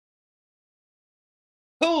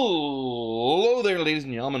Hello there, ladies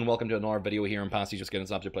and gentlemen. Welcome to another video here in PasticheofSkin.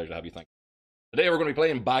 It's an absolute pleasure to have you. Thank you. Today we're going to be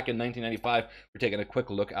playing back in 1995. We're taking a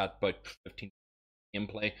quick look at about 15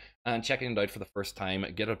 gameplay and checking it out for the first time.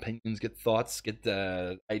 Get opinions, get thoughts, get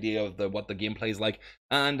the idea of what the gameplay is like,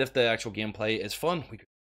 and if the actual gameplay is fun. We could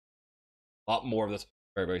do a lot more of this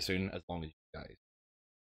very, very soon, as long as you guys.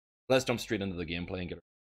 Let's jump straight into the gameplay and get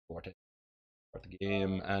started. Start the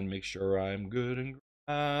game and make sure I'm good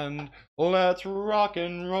and let's rock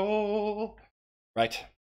and roll. Right,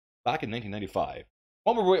 back in 1995.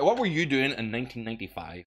 What were you doing in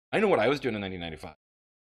 1995? I know what I was doing in 1995.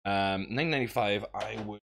 1995, I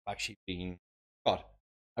would have actually been, God,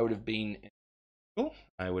 I would have been in school.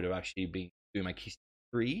 I would have actually been doing my Key Stage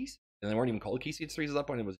 3s, and they weren't even called Key Stage 3s at that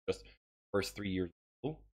point. It was just the first 3 years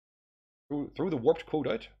of school. Throw the warped code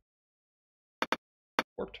out.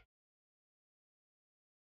 Warped.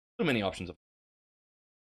 So many options of.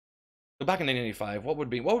 So back in 1995, what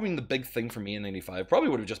would have been the big thing for me in 95? Probably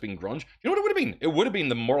would have just been grunge. You know what it would have been? It would have been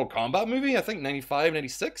the Mortal Kombat movie, I think 95,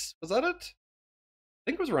 96. Was that it? I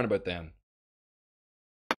think it was around about then.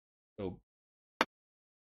 So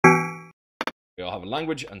we all have a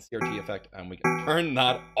language and CRT effect, and we can turn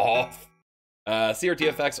that off. CRT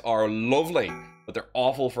effects are lovely, but they're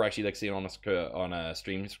awful for actually like seeing on a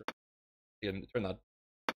stream screen. You can turn that.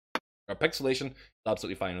 Our pixelation is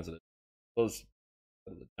absolutely fine as it is. Let's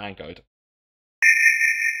dank out.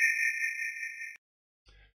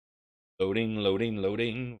 Loading, loading,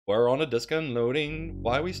 loading. We're on a disc and loading.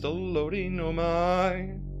 Why are we still loading? Oh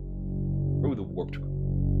my. Through the warped.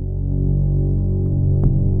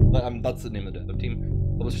 That's the name of the dev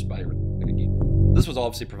team. Published by Retallica Game. This was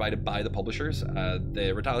obviously provided by the publishers.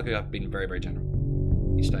 The Retallica have been very, very generous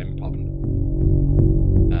each time popping.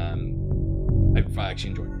 I've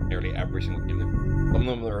actually enjoyed nearly every single game. Some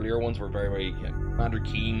of the earlier ones were very, very Commander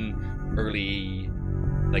Keen, early,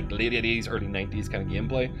 like late 80s, early 90s kind of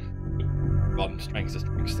gameplay. God, strength is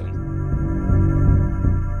extent.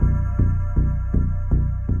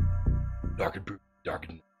 Dark and brutal, dark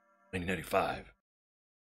in 1995.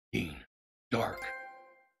 Keen, dark.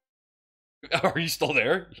 Are you still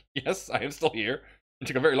there? Yes, I am still here. It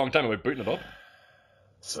took a very long time about booting it up.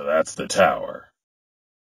 So that's the tower.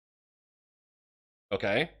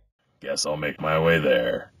 Okay. Guess I'll make my way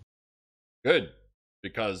there. Good,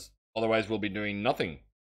 because otherwise we'll be doing nothing.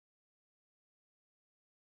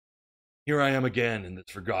 Here I am again in this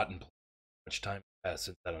forgotten place. Much time has passed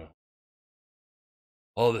since I don't know.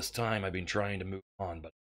 All this time I've been trying to move on,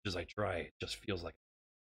 but as I try, it just feels like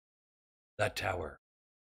that tower.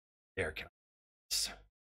 There counts.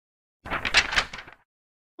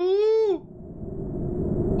 Ooh!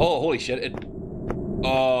 Oh, holy shit!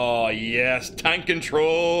 Oh yes, tank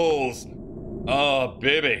controls. Oh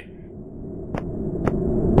baby.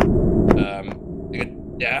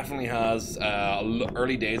 It definitely has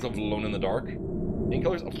early days of Alone in the Dark.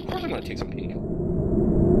 Painkillers? Of course I'm gonna take some painkillers.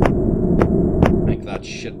 Crank that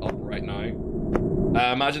shit up right now.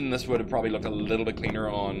 Imagine this would have probably looked a little bit cleaner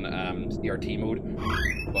on CRT mode,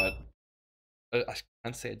 but I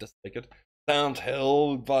can't say I dislike it. Silent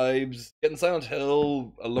Hill vibes. Getting Silent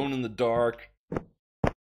Hill, Alone in the Dark.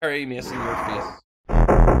 Harry Mason, your face.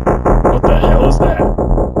 What the hell is that?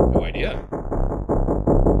 No idea.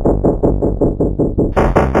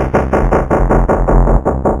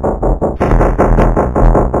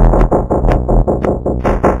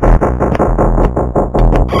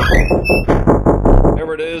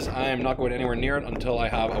 Whatever it is, I am not going anywhere near it until I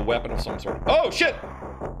have a weapon of some sort. Oh, shit!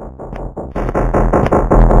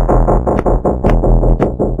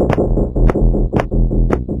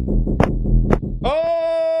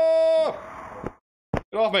 Oh!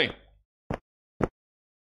 Get off me!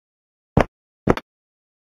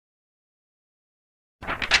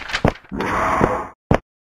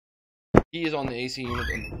 He is on the AC unit on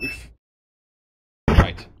the roof.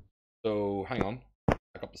 Right. So, hang on.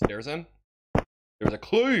 Back up the stairs in. There's a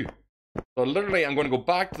clue! So literally, I'm going to go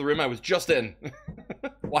back to the room I was just in.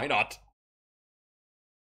 Why not?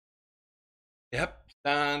 Yep.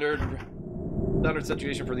 Standard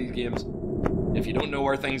situation for these games. If you don't know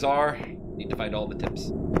where things are, you need to find all the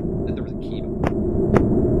tips. There was a key.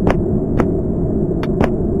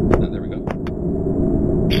 And there we go.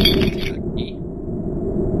 Take that key.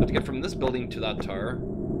 I have to get from this building to that tower,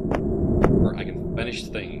 where I can finish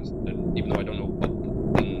things, and even though I don't know what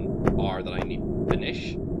the things are that I need to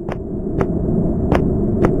finish.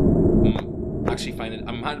 Actually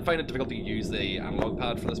I'm finding it difficult to use the analog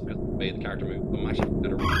pad for this because of the way the character moves. I'm actually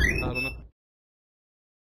better with the pad on it.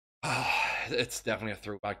 It's definitely a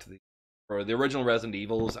throwback to the original Resident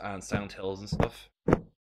Evils and Silent Hills and stuff.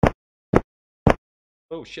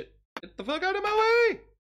 Oh shit. Get the fuck out of my way!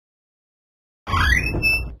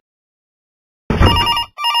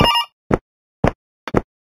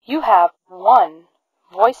 You have one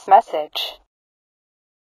voice message.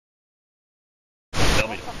 Tell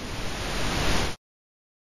me.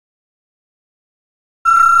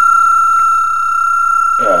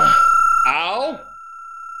 Ow!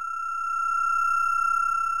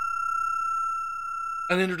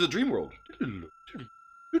 And enter the dream world.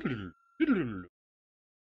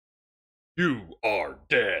 You are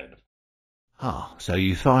dead. Oh, so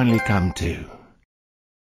you finally come to.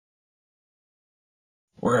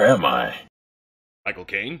 Where am I? Michael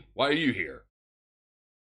Caine, why are you here?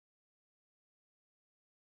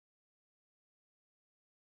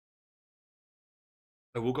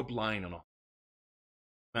 I woke up lying on a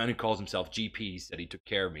man who calls himself GP said he took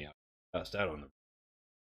care of me. I passed out on them.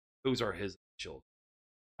 Those are his initials.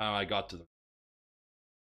 How I got to them.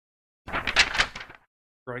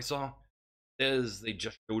 Where I saw says they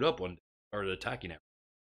just showed up one day, started attacking him.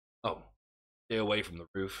 Oh, stay away from the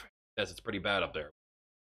roof. Says it's pretty bad up there.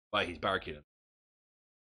 Why he's barricaded.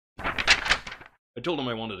 I told him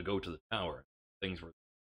I wanted to go to the tower. Things were.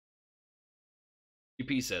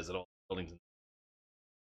 GP says that all the buildings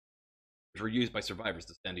which were used by survivors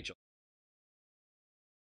to stand each other.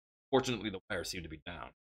 Fortunately, the wires seemed to be down.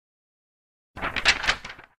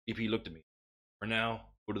 GP looked at me. For now,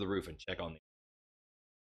 go to the roof and check on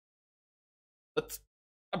the.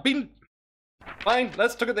 I've been. Fine,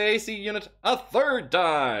 let's look at the AC unit a third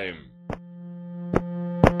time.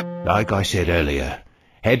 Like I said earlier,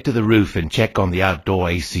 head to the roof and check on the outdoor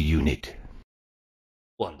AC unit.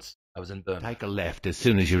 Once, I was in Burma. Take a left as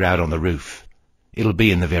soon as you're out on the roof. It'll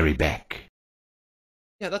be in the very back.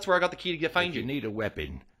 Yeah, that's where I got the key to find If you. you need a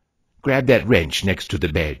weapon, grab that wrench next to the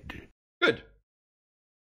bed. Good.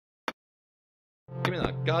 Give me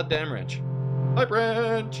that goddamn wrench. Pipe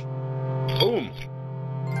wrench! Boom!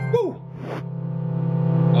 Woo!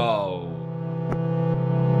 Oh.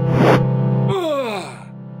 Ugh.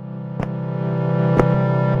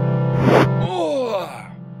 Oh.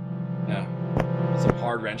 Yeah. Some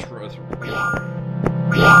hard wrench for us.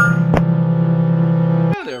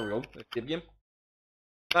 Yeah, there we go. Give game.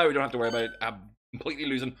 Now we don't have to worry about it. I'm completely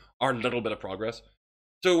losing our little bit of progress.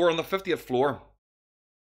 So we're on the 50th floor.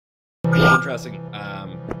 Interesting.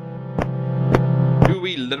 Do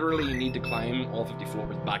we literally need to climb all 50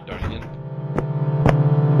 floors back down again?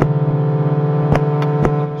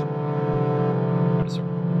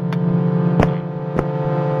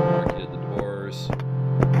 Barricaded the doors.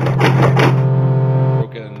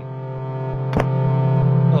 Broken.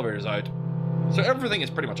 Elevator's out. So everything is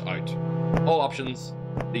pretty much out. All options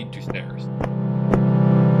lead to stairs.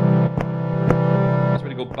 So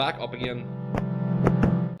we go back up again.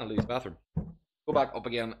 I'll leave the bathroom. Go back up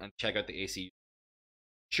again and check out the AC.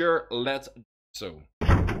 Sure, let's do so.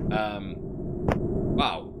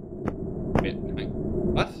 Wow. Wait,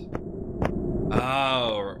 what?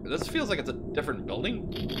 Oh, this feels like it's a different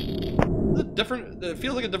building. Is it different? It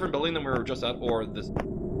feels like a different building than we were just at, or this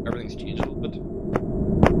everything's changed a little bit.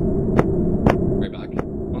 Right back.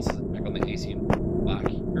 Once it's back on the AC back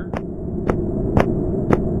here.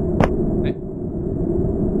 Okay.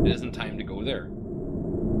 It isn't time to go there.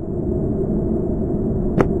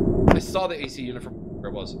 I saw the AC unit from where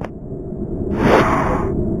it was.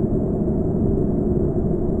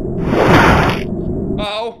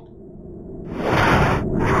 Oh!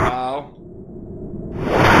 Wow.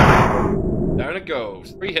 Down it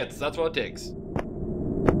goes. 3 hits, that's what it takes.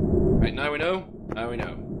 Right, now we know. Now we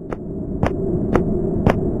know.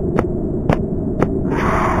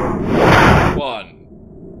 One.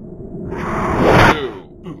 2.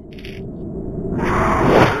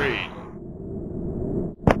 3.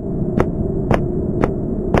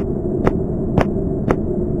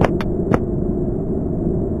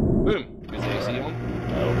 Boom. Is the AC on?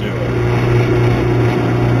 That'll do it.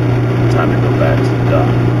 Time to go back to the dock.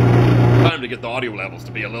 Time to get the audio levels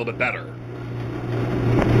to be a little bit better.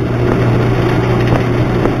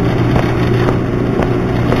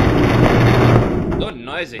 So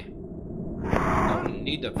noisy. I don't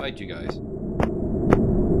need to fight you guys.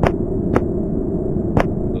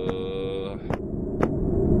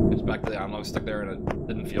 It's back to the analog stick there and it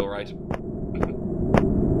didn't feel right.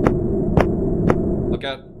 Look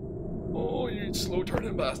at. Oh, you slow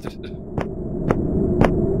turning bastard.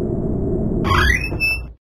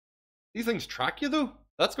 These things track you though?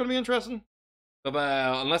 That's going to be interesting. So,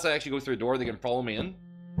 unless I actually go through a door, they can follow me in.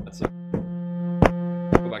 That's it.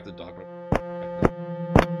 Go back to the dock.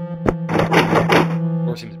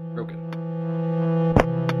 Door seems broken.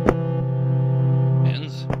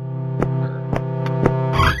 Ends?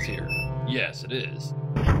 It's here. Yes, it is.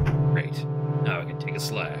 Great. Now I can take a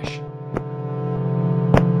slash.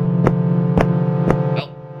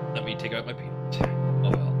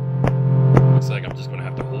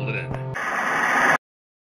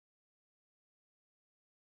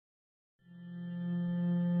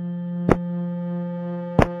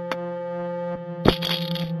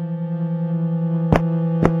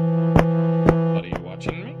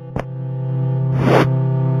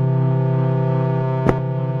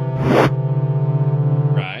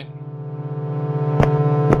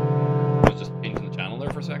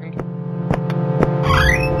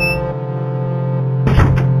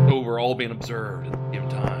 observed at the same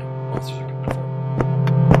time. Monsters are coming for.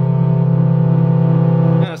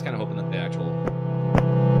 Yeah, I was kind of hoping that the actual.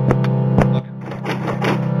 Look.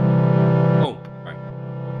 Oh, right.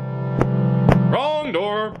 Wrong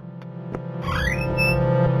door.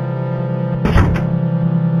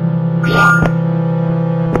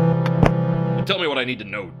 Tell me what I need to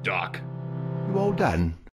know, Doc. You all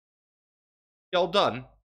done? Y'all done?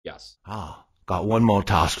 Yes. Ah, got one more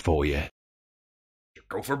task for you. You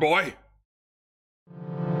gopher boy?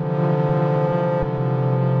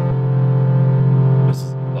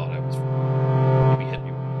 Just thought I was maybe hit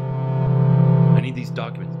me. I need these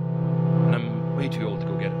documents, and I'm way too old to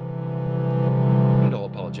go get it. I'm all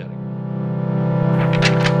apologetic.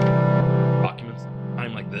 Documents,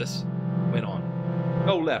 time like this, went on.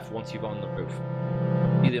 Go left once you've on the roof.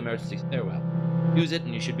 See the emergency stairwell. Use it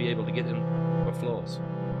and you should be able to get in for floors.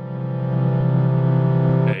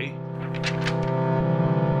 Hey.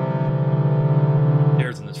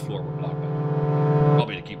 Stairs in this floor were blocked by.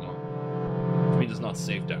 Probably to keep them on. Which means it's not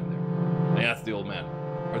safe down there. I asked the old man,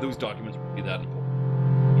 are those documents really that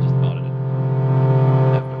important? He just nodded it. I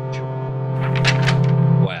have no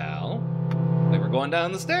choice. Well, they were going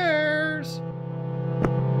down the stairs.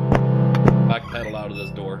 Backpedal out of this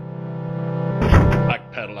door.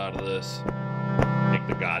 Backpedal out of this. Take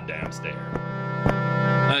the goddamn stair.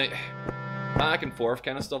 Back and forth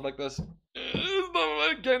kind of stuff like this. It's not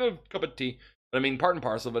my kind of cup of tea. But I mean, part and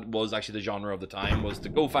parcel of it was actually the genre of the time, was to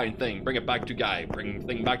go find thing, bring it back to guy, bring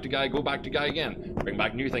thing back to guy, go back to guy again, bring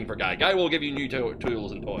back new thing for guy. Guy will give you new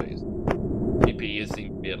tools and toys. PP is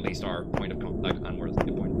seems to be at least our point of contact, and where's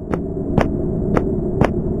the point?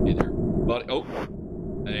 Hey there, buddy. Oh.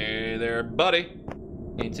 Hey there, buddy.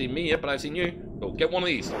 You ain't seen me yet, but I've seen you. Go get one of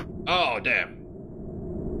these. Oh, damn.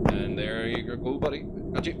 And there you go, buddy.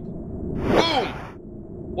 Got you. Boom!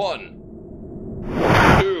 1,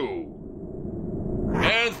 2,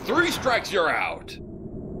 and 3 strikes, you're out.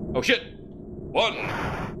 Oh, shit. 1,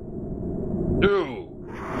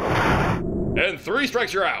 2, and 3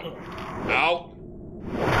 strikes, you're out. Ow.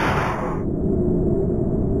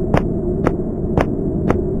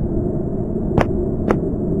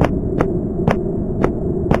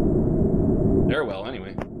 Well,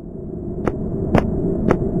 anyway.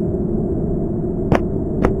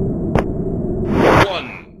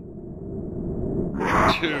 1,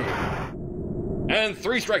 2, and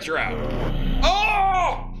 3 strikes, you're out.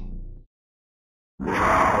 Oh!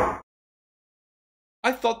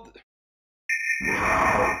 I thought.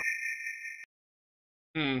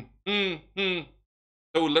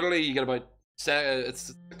 So literally, you get about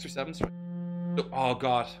it's 6 or 7 strikes. Oh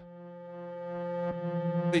god.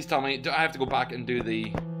 Please tell me, do I have to go back and do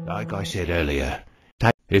the... Like I said earlier,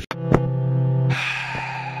 if...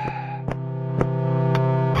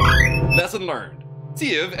 Lesson learned.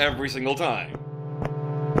 Save every single time.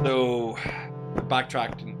 So,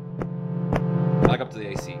 backtracked and back up to the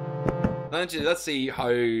AC. Let's see how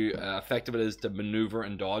effective it is to maneuver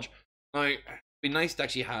and dodge. Now, it'd be nice to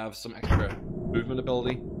actually have some extra movement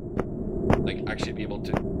ability. Like, actually be able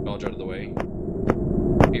to dodge out of the way.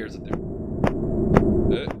 Here's it there.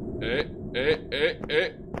 Look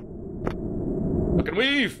and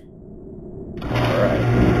weave! Alright,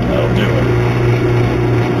 that'll do it.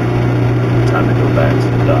 Time to go back to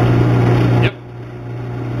the dock. Yep.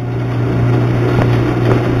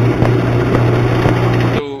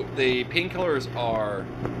 So, the painkillers are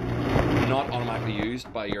not automatically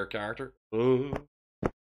used by your character. They're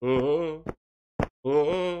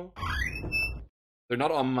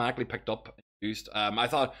not automatically picked up and used. I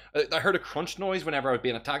thought I heard a crunch noise whenever I was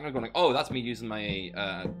being attacked, and I'm going like, oh, that's me using my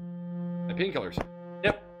my painkillers.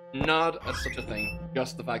 Yep, not such a thing.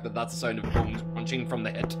 Just the fact that that's the sound of bones crunching from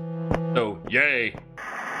the hit. So, yay!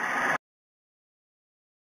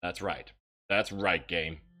 That's right. That's right,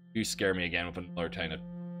 game. You scare me again with another kind of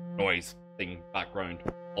noise thing, background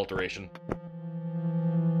alteration.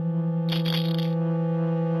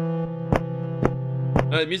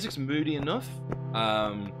 The music's moody enough.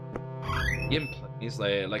 Gameplay is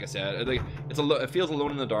like I said, it feels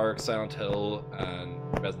Alone in the Dark, Silent Hill, and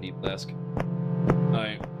Resident Evil-esque.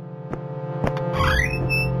 Now,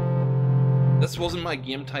 this wasn't my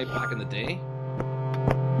game type back in the day.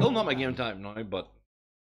 Still not my game type now, but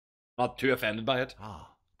not too offended by it.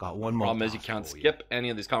 Got one more. Problem is you can't skip any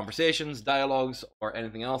of these conversations, dialogues, or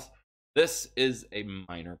anything else. This is a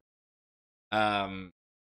minor. I'm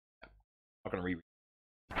not gonna read.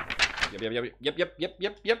 Yep.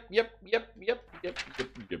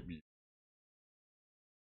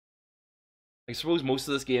 I suppose most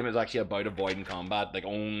of this game is actually about avoiding combat, like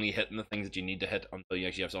only hitting the things that you need to hit until you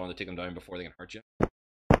actually have someone to take them down before they can hurt you.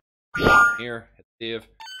 Here, hit save,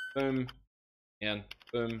 boom, And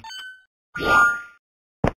boom.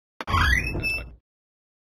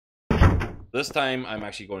 This time, I'm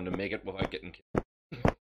actually going to make it without getting killed.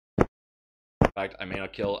 In fact, I may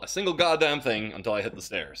not kill a single goddamn thing until I hit the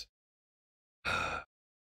stairs.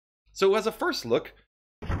 So, as a first look,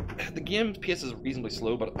 the game's pace is reasonably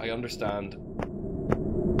slow, but I understand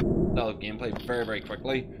style of gameplay very, very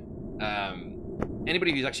quickly.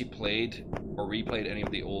 Anybody who's actually played or replayed any of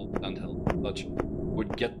the old handheld and such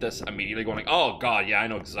would get this immediately going like, oh god, yeah, I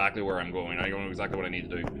know exactly where I'm going. I know exactly what I need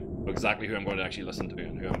to do. I know exactly who I'm going to actually listen to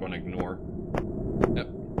and who I'm going to ignore. Yep.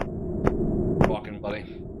 Walking,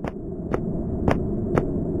 buddy.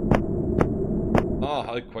 Oh,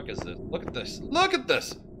 how quick is this? Look at this. Look at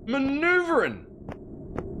this! Maneuvering!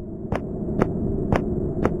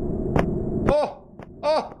 Oh!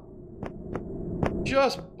 Oh!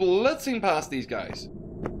 Just blitzing past these guys.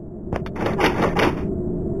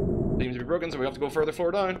 Seems to be broken, so we have to go further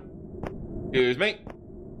floor down. Excuse me.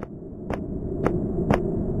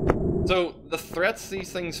 So, the threats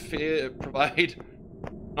these things provide,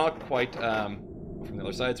 not quite from the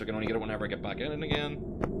other side, so I can only get it whenever I get back in it again.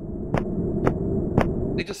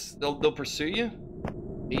 They'll pursue you,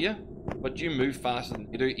 yeah, but you move faster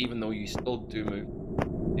than they do, even though you still do move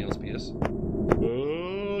snail's pace.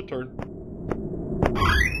 Turn.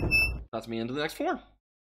 That's me into the next floor.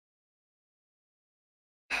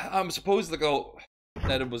 I'm supposed to go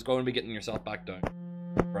that it was going to be getting yourself back down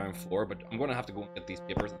ground floor, but I'm going to have to go and get these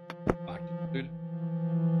papers and back to the dude.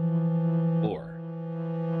 Floor.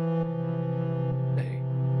 Hey.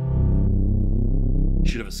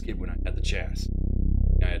 Should have escaped when I had the chance.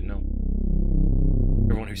 I had known.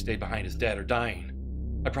 Everyone who stayed behind is dead or dying.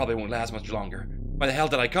 I probably won't last much longer. Why the hell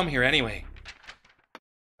did I come here anyway?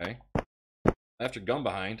 Okay. Left your gun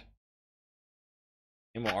behind.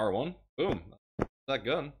 Ammo R1. Boom. That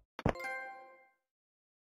gun.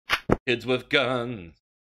 Kids with guns.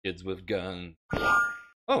 Kids with guns.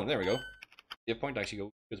 Oh, there we go. Save point actually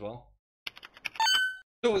go as well.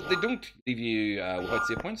 So they don't leave you without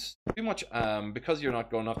save points too much, because you're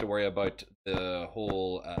not going to have to worry about the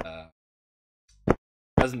whole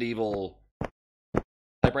Resident Evil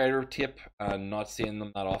typewriter tape and not seeing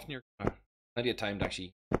them that often. You're plenty of time to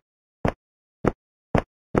actually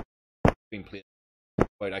being played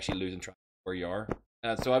without actually losing track of where you are.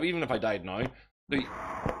 So even if I died now,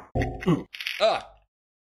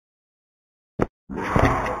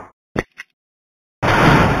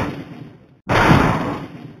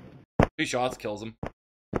 two shots kills him.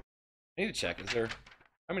 I need to check. Is there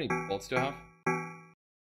how many bolts do I have?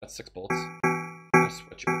 That's 6 bolts. I'll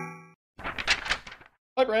switch it.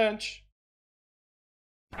 Hi, branch.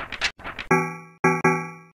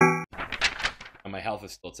 And my health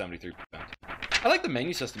is still at 73%. I like the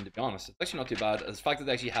menu system, to be honest. It's actually not too bad. The fact that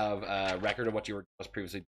they actually have a record of what you were just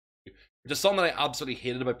previously doing, which is something that I absolutely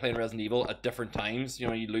hated about playing Resident Evil at different times. You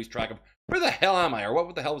know, you lose track of where the hell am I, or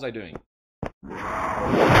what the hell was I doing?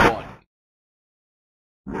 1.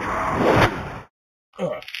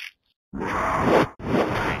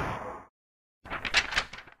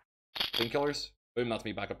 Painkillers. Boom, that's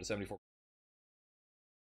me back up to 74.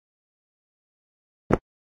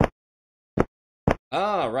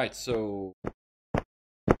 Ah, right, so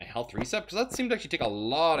my health reset, because that seemed to actually take a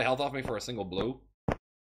lot of health off me for a single blow.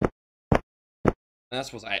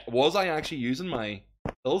 That's was I actually using my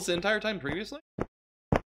pills the entire time previously?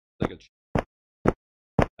 Like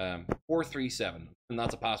a 437, and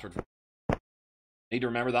that's a password for. Need to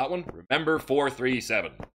remember that one? Remember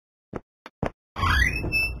 437.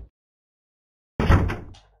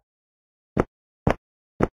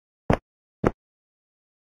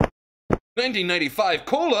 $19.95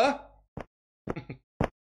 cola.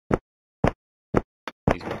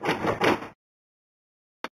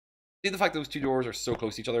 See the fact those two doors are so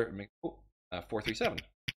close to each other? It makes 437.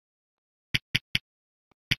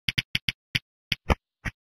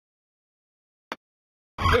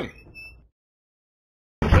 Boom.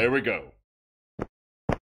 There we go.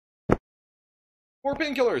 More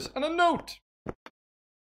painkillers and a note.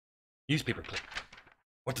 Newspaper clip.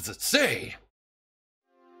 What does it say?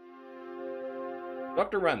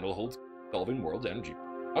 Dr. Randall holds solving world energy.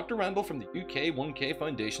 Dr. Randall from the UK 1K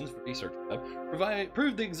Foundation's Research Lab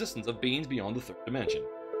proved the existence of beings beyond the 3rd dimension.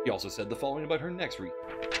 He also said the following about her next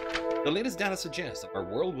research. The latest data suggests that our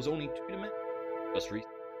world was only 2 dimensions. Just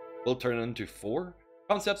recently. Will turn into 4.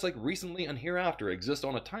 Concepts like recently and hereafter exist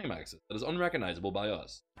on a time axis that is unrecognizable by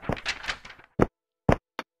us.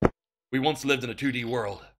 We once lived in a 2D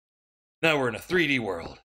world. Now we're in a 3D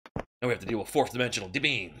world. Now we have to deal with 4th dimensional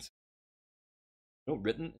beings. No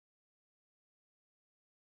written.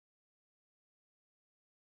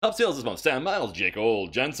 Top sales this month: Sam Miles, Jake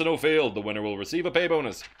Old, Jensen O'Field. The winner will receive a pay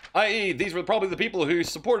bonus. I.e., these were probably the people who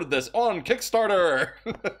supported this on Kickstarter.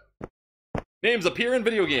 Names appear in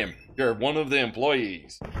video game. You're one of the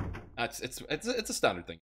employees. It's a standard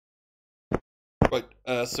thing. Right,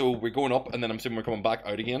 so we're going up, and then I'm assuming we're coming back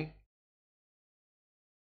out again.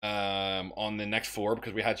 On the next floor,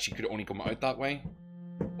 because she could only come out that way.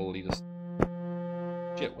 Will lead us.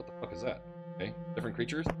 Shit, what the fuck is that? Okay, different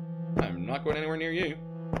creatures. I'm not going anywhere near you.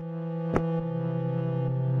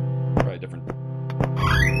 Try a different.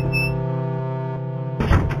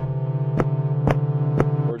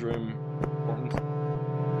 Boardroom. Important.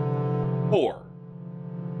 4.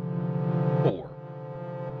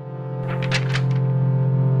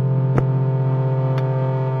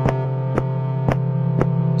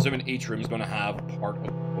 Assuming each room is going to have part of the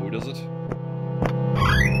code, is it?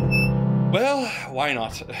 Well, why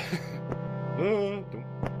not? Don't.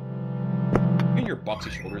 In your boxy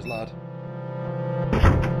shoulders, lad.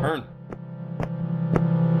 Turn.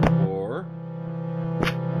 4.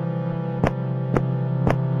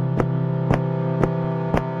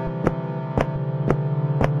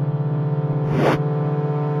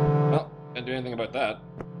 Well, can't do anything about that.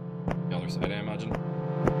 The other side, I imagine.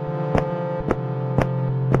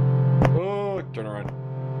 Oh, turn around.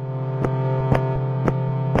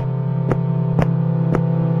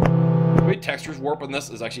 The way textures warp on this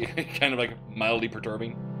is actually kind of like mildly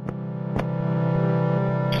perturbing.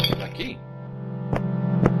 That key.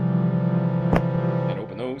 Can't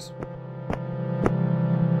open those.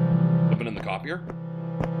 Open in the copier.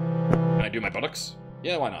 Can I do my buttocks?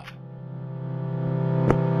 Yeah, why not?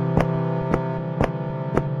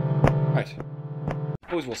 Right.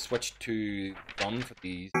 Suppose we'll switch to gun for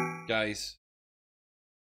these guys.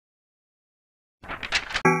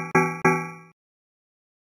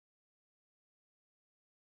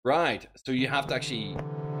 Right, so you have to actually...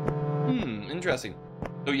 interesting.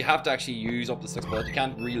 So you have to actually use up to 6 bullets. You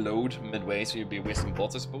can't reload midway, so you'd be wasting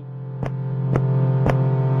bullets, I suppose.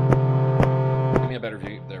 Give me a better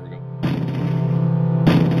view. There we go.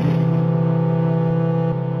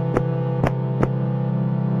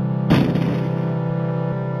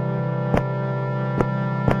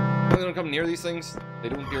 I'm gonna come near these things. They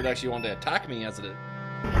don't appear to actually want to attack me as it is.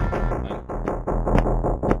 Fine.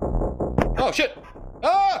 Oh, shit!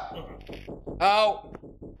 Ah! Ow!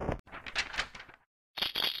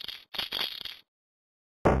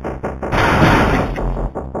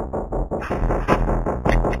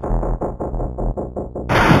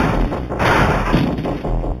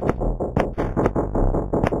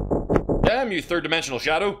 Damn you, third-dimensional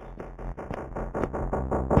shadow!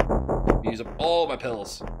 Use up all my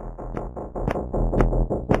pills.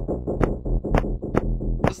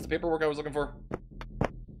 This is the paperwork I was looking for.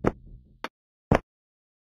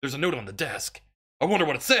 There's a note on the desk. I wonder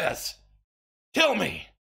what it says. Tell me!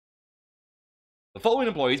 The following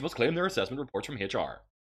employees must claim their assessment reports from HR.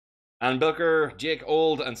 Ann Bilker, Jake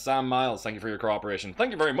Old, and Sam Miles, thank you for your cooperation.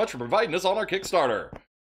 Thank you very much for providing us on our Kickstarter.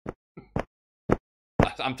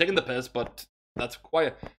 I'm taking the piss, but that's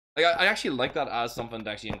quite... I actually like that as something to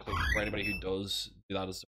actually include for anybody who does do that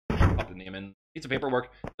as pop the name in. Piece of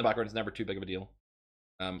paperwork in the background is never too big of a deal.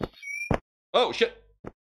 Oh, shit!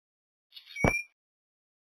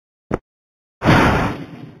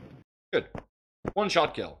 Good. One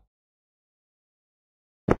shot kill.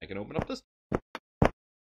 I can open up this.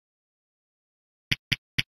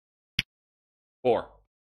 4.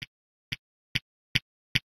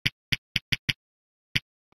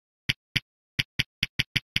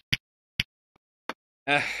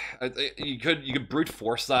 You could brute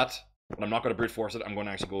force that, but I'm not going to brute force it. I'm going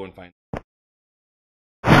to actually go and find.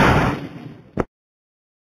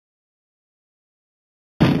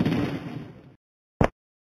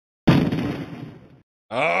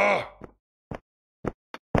 Oh!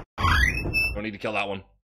 Don't need to kill that one.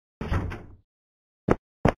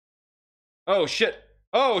 Oh shit!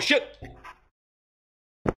 Oh shit!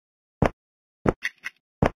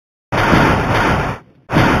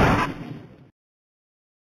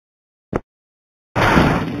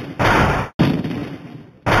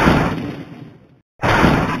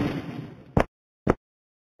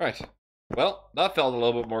 Right. Well, that felt a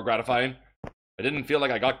little bit more gratifying. I didn't feel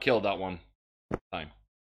like I got killed that one time.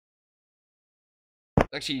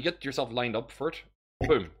 Actually, you get yourself lined up for it.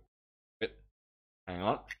 Boom. Wait. Hang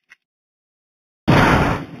on.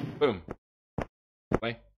 Boom.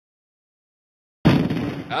 Wait.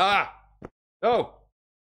 Ah! No!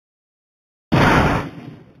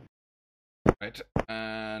 Right.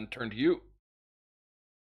 And turn to you.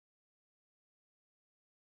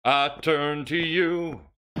 I turn to you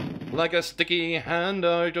like a sticky hand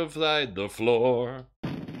out of the floor.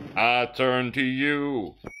 I turn to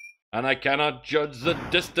you, and I cannot judge the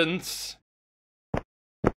distance.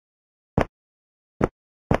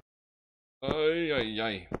 Ay, ay,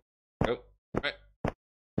 ay. Go. Right.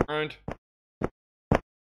 Around.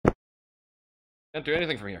 Can't do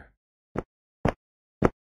anything from here.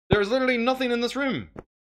 There's literally nothing in this room.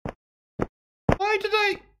 Why did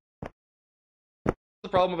I? The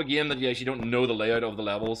problem of a game that you actually don't know the layout of the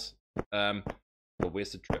levels. A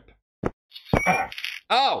wasted trip.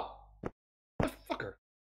 Ow! The fucker.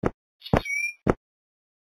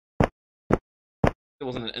 It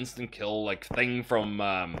wasn't an instant kill like thing from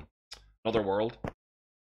another world.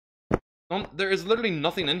 There is literally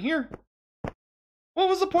nothing in here. What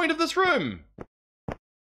was the point of this room?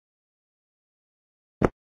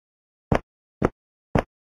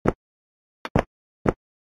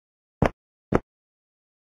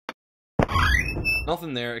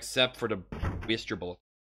 Nothing there except for to waste your bullet.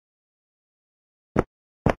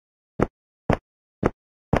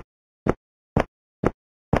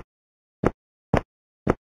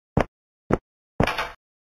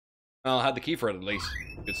 Well, I had the key for it at least.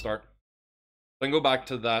 Good start. I can go back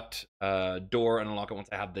to that door and unlock it once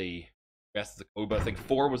I have the rest of the code, but I think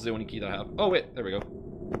 4 was the only key that I have. Oh wait, there we go.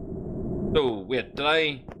 So, wait, did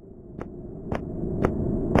I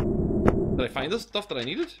find this stuff that I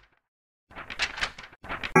needed?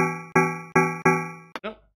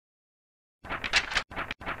 No.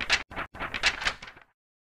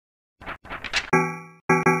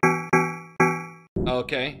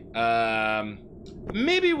 Okay,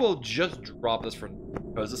 maybe we'll just drop this for,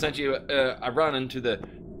 because essentially I ran into the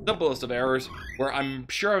simplest of errors where I'm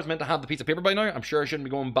sure I was meant to have the piece of paper by now. I'm sure I shouldn't be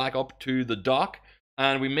going back up to the dock,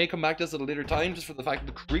 and we may come back to this at a later time just for the fact of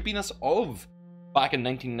the creepiness of back in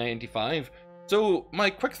 1995. So my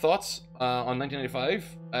quick thoughts on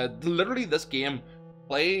 1995, literally this game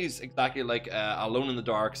plays exactly like Alone in the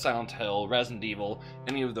Dark, Silent Hill, Resident Evil,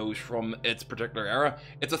 any of those from its particular era.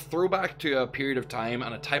 It's a throwback to a period of time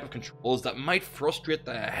and a type of controls that might frustrate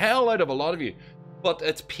the hell out of a lot of you, but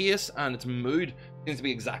its pace and its mood seems to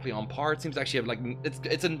be exactly on par. It seems to actually have, like,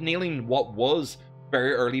 it's nailing what was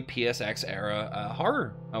very early PSX era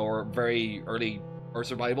horror, or very early or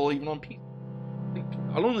survival even on PC.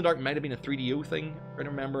 Alone in the Dark might have been a 3DO thing. I don't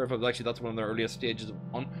remember if it was actually that's one of the earliest stages of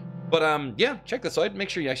one. But yeah, check this out. Make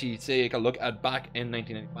sure you actually take a look at back in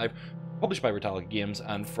 1995, published by Retallic Games,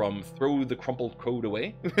 and from Throw the Crumpled Code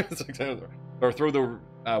Away, or Throw the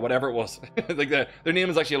whatever it was. Like their name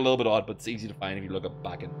is actually a little bit odd, but it's easy to find if you look up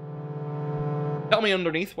back in. Tell me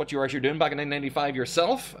underneath what you were actually doing back in 1995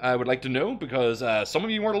 yourself. I would like to know, because some of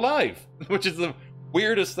you weren't alive, which is the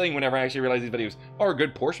weirdest thing whenever I actually realize these videos, or a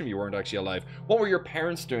good portion of you weren't actually alive. What were your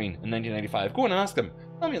parents doing in 1995? Go and ask them.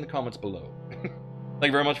 Tell me in the comments below. Thank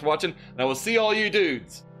you very much for watching, and I will see all you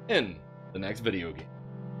dudes in the next video game.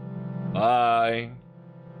 Bye.